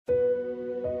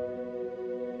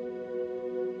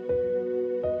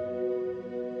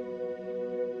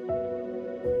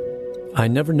I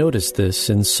never noticed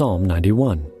this in Psalm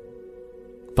 91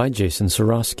 by Jason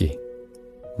Sorosky.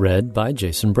 Read by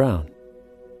Jason Brown.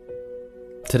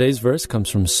 Today's verse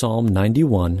comes from Psalm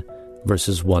 91,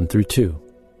 verses 1 through 2.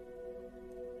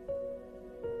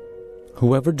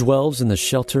 Whoever dwells in the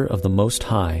shelter of the Most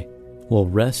High will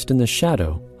rest in the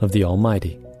shadow of the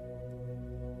Almighty.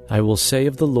 I will say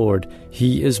of the Lord,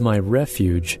 He is my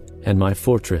refuge and my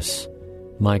fortress,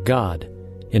 my God,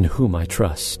 in whom I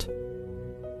trust.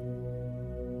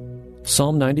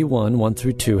 Psalm 91, 1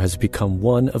 through 2 has become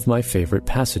one of my favorite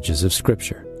passages of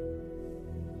Scripture.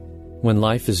 When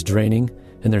life is draining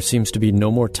and there seems to be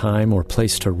no more time or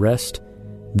place to rest,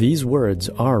 these words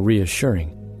are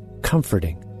reassuring,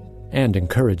 comforting, and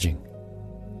encouraging.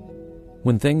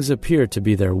 When things appear to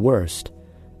be their worst,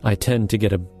 I tend to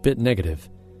get a bit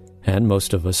negative, and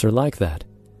most of us are like that.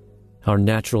 Our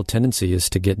natural tendency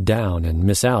is to get down and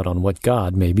miss out on what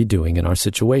God may be doing in our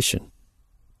situation.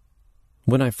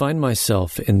 When I find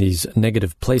myself in these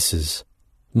negative places,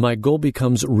 my goal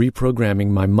becomes reprogramming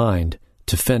my mind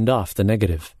to fend off the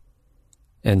negative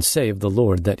and say of the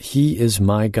Lord that He is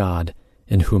my God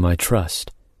in whom I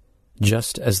trust,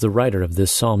 just as the writer of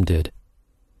this psalm did.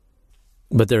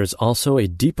 But there is also a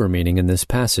deeper meaning in this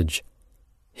passage,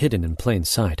 hidden in plain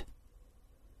sight.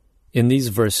 In these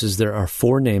verses there are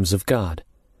 4 names of God: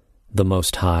 the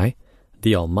Most High,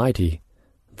 the Almighty,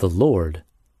 the Lord,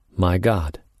 my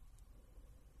God.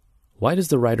 Why does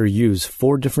the writer use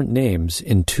 4 different names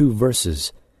in 2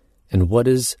 verses, and what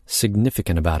is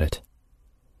significant about it?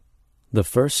 The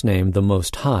first name, the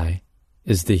Most High,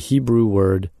 is the Hebrew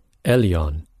word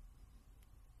Elyon.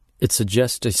 It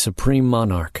suggests a supreme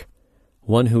monarch,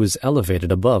 one who is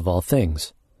elevated above all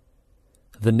things.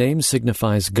 The name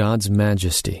signifies God's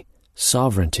majesty,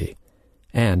 sovereignty,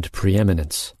 and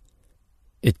preeminence.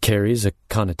 It carries a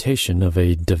connotation of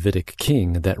a Davidic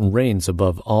king that reigns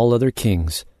above all other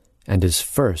kings and is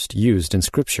first used in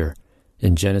Scripture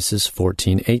in Genesis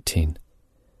 14:18,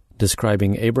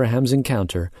 describing Abraham's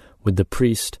encounter with the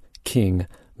priest king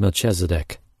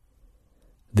Melchizedek.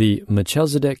 The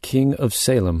Melchizedek king of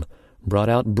Salem brought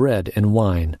out bread and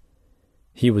wine.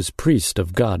 He was priest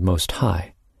of God Most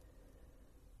High.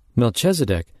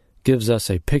 Melchizedek gives us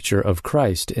a picture of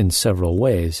Christ in several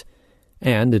ways,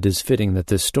 and it is fitting that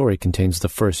this story contains the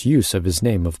first use of his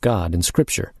name of God in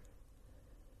Scripture.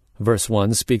 Verse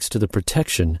 1 speaks to the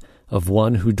protection of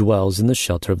one who dwells in the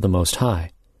shelter of the Most High,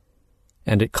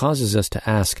 and it causes us to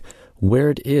ask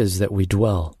where it is that we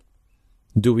dwell.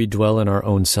 Do we dwell in our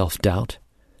own self-doubt?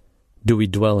 Do we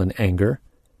dwell in anger?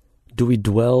 Do we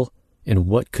dwell in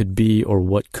what could be or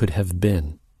what could have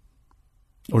been?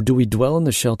 Or do we dwell in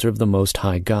the shelter of the Most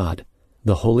High God,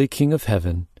 the Holy King of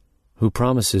Heaven, who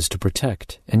promises to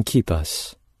protect and keep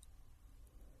us?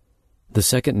 The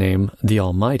second name, the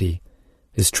Almighty,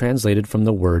 is translated from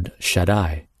the word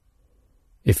Shaddai.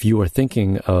 If you are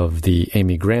thinking of the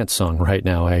Amy Grant song right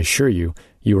now, I assure you,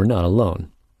 you are not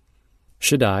alone.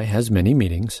 Shaddai has many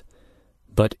meanings,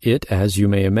 but it, as you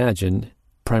may imagine,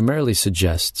 primarily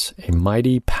suggests a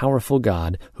mighty, powerful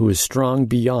God who is strong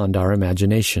beyond our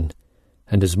imagination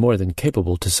and is more than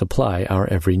capable to supply our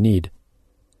every need.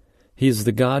 He is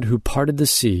the God who parted the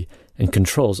sea and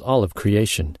controls all of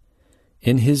creation.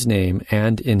 In His name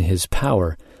and in His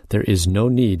power, there is no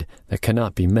need that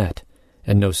cannot be met,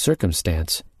 and no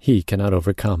circumstance He cannot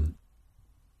overcome.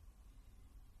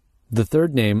 The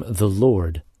third name, the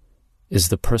Lord, is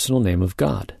the personal name of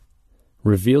God,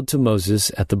 revealed to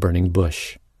Moses at the burning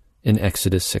bush in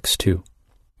Exodus 6:2.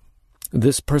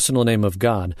 This personal name of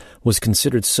God was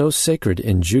considered so sacred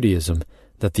in Judaism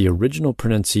that the original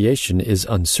pronunciation is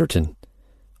uncertain,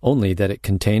 only that it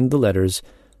contained the letters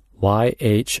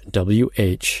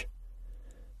YHWH,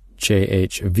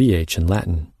 JHVH in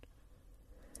Latin.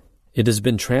 It has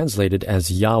been translated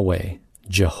as Yahweh,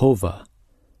 Jehovah,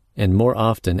 and more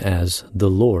often as the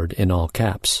Lord in all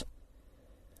caps.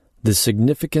 The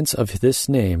significance of this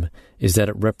name is that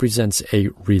it represents a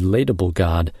relatable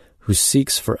God who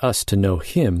seeks for us to know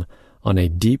Him on a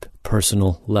deep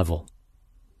personal level.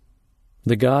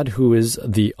 The God who is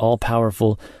the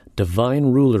all-powerful, divine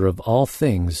ruler of all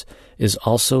things is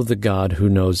also the God who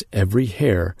knows every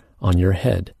hair on your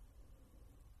head,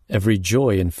 every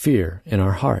joy and fear in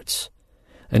our hearts,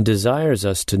 and desires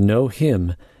us to know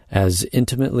Him as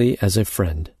intimately as a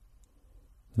friend.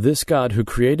 This God who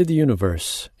created the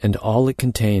universe and all it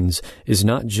contains is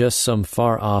not just some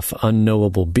far-off,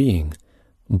 unknowable being,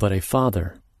 but a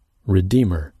Father,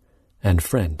 Redeemer, and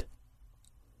friend.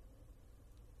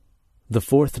 The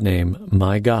fourth name,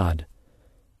 my God,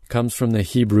 comes from the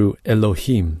Hebrew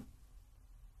Elohim.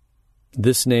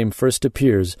 This name first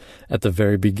appears at the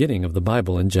very beginning of the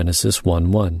Bible in Genesis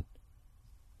 1:1.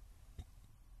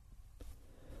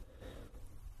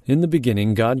 In the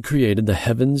beginning, God created the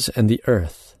heavens and the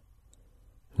earth.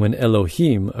 When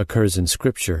Elohim occurs in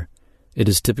Scripture, it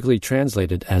is typically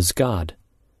translated as God.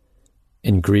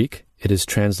 In Greek, it is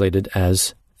translated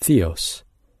as theos,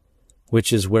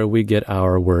 which is where we get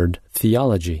our word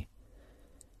theology.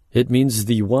 It means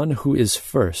the one who is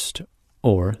first,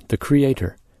 or the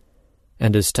creator,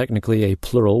 and is technically a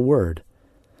plural word.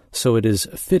 So it is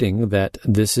fitting that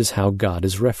this is how God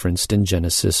is referenced in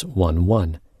Genesis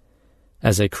 1:1,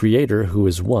 as a creator who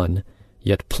is one,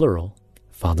 yet plural,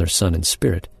 Father, Son, and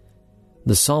Spirit.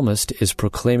 The psalmist is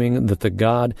proclaiming that the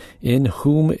God in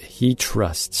whom he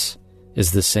trusts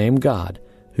is the same God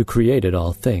who created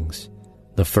all things,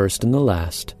 the first and the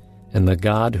last, and the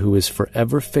God who is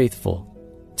forever faithful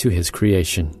to his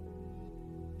creation.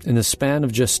 In the span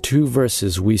of just 2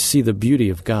 verses, we see the beauty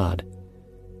of God.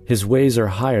 His ways are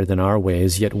higher than our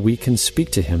ways, yet we can speak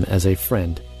to him as a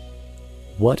friend.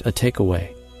 What a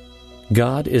takeaway!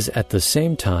 God is at the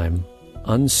same time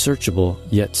unsearchable,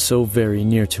 yet so very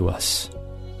near to us.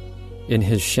 In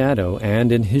his shadow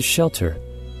and in his shelter,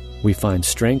 we find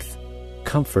strength,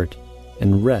 comfort,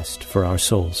 and rest for our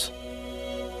souls.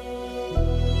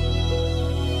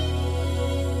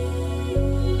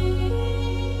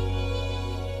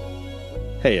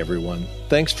 Hey everyone,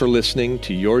 thanks for listening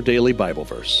to Your Daily Bible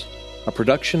Verse, a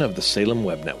production of the Salem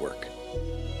Web Network.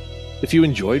 If you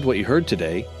enjoyed what you heard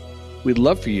today, we'd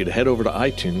love for you to head over to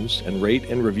iTunes and rate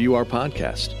and review our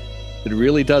podcast. It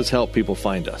really does help people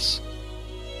find us.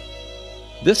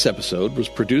 This episode was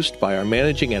produced by our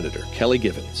managing editor, Kelly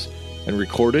Givens, and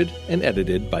recorded and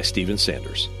edited by Stephen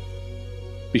Sanders.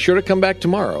 Be sure to come back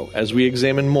tomorrow as we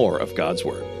examine more of God's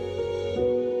Word.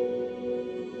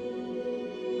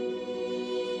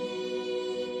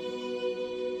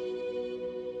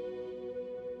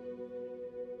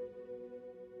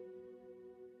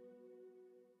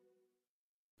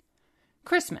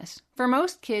 Christmas. For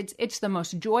most kids, it's the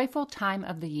most joyful time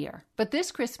of the year. But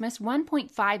this Christmas,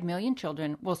 1.5 million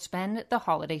children will spend the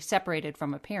holiday separated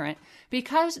from a parent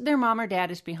because their mom or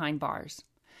dad is behind bars.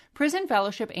 Prison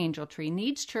Fellowship Angel Tree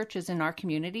needs churches in our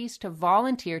communities to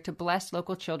volunteer to bless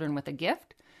local children with a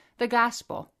gift, the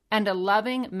gospel, and a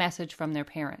loving message from their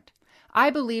parent. I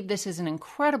believe this is an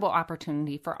incredible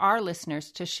opportunity for our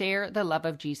listeners to share the love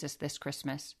of Jesus this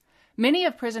Christmas. Many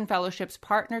of Prison Fellowship's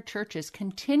partner churches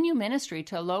continue ministry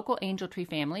to local Angel Tree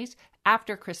families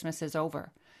after Christmas is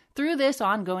over. Through this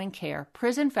ongoing care,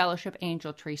 Prison Fellowship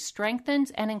Angel Tree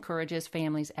strengthens and encourages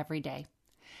families every day.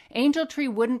 Angel Tree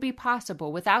wouldn't be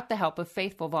possible without the help of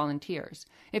faithful volunteers.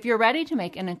 If you're ready to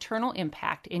make an eternal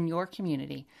impact in your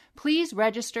community, please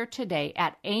register today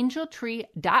at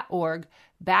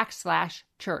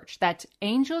angeltree.org/church. That's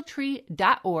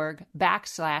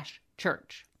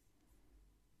angeltree.org/church.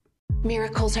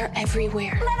 Miracles are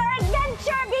everywhere. Let our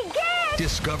adventure begin!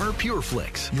 Discover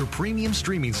PureFlix, your premium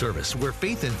streaming service where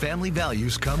faith and family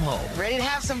values come home. Ready to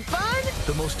have some fun?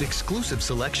 The most exclusive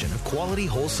selection of quality,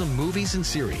 wholesome movies and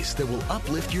series that will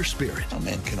uplift your spirit. A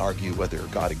man can argue whether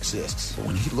God exists, but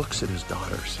when he looks at his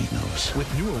daughters, he knows.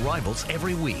 With new arrivals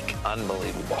every week.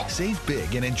 Unbelievable. Save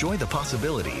big and enjoy the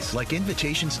possibilities, like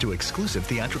invitations to exclusive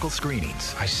theatrical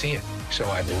screenings. I see it, so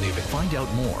I believe it. Find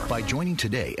out more by joining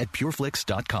today at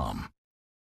pureflix.com.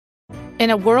 In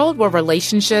a world where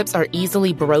relationships are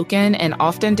easily broken and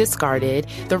often discarded,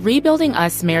 the Rebuilding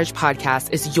Us Marriage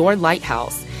podcast is your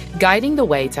lighthouse, guiding the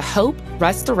way to hope,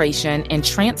 restoration, and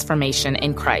transformation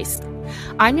in Christ.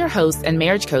 I'm your host and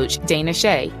marriage coach, Dana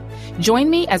Shea. Join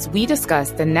me as we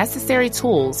discuss the necessary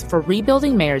tools for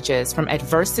rebuilding marriages from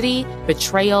adversity,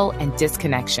 betrayal, and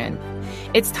disconnection.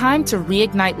 It's time to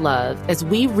reignite love as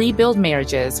we rebuild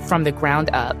marriages from the ground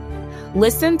up.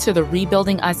 Listen to the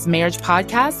Rebuilding Us Marriage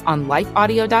podcast on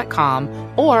lifeaudio.com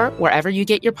or wherever you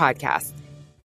get your podcasts.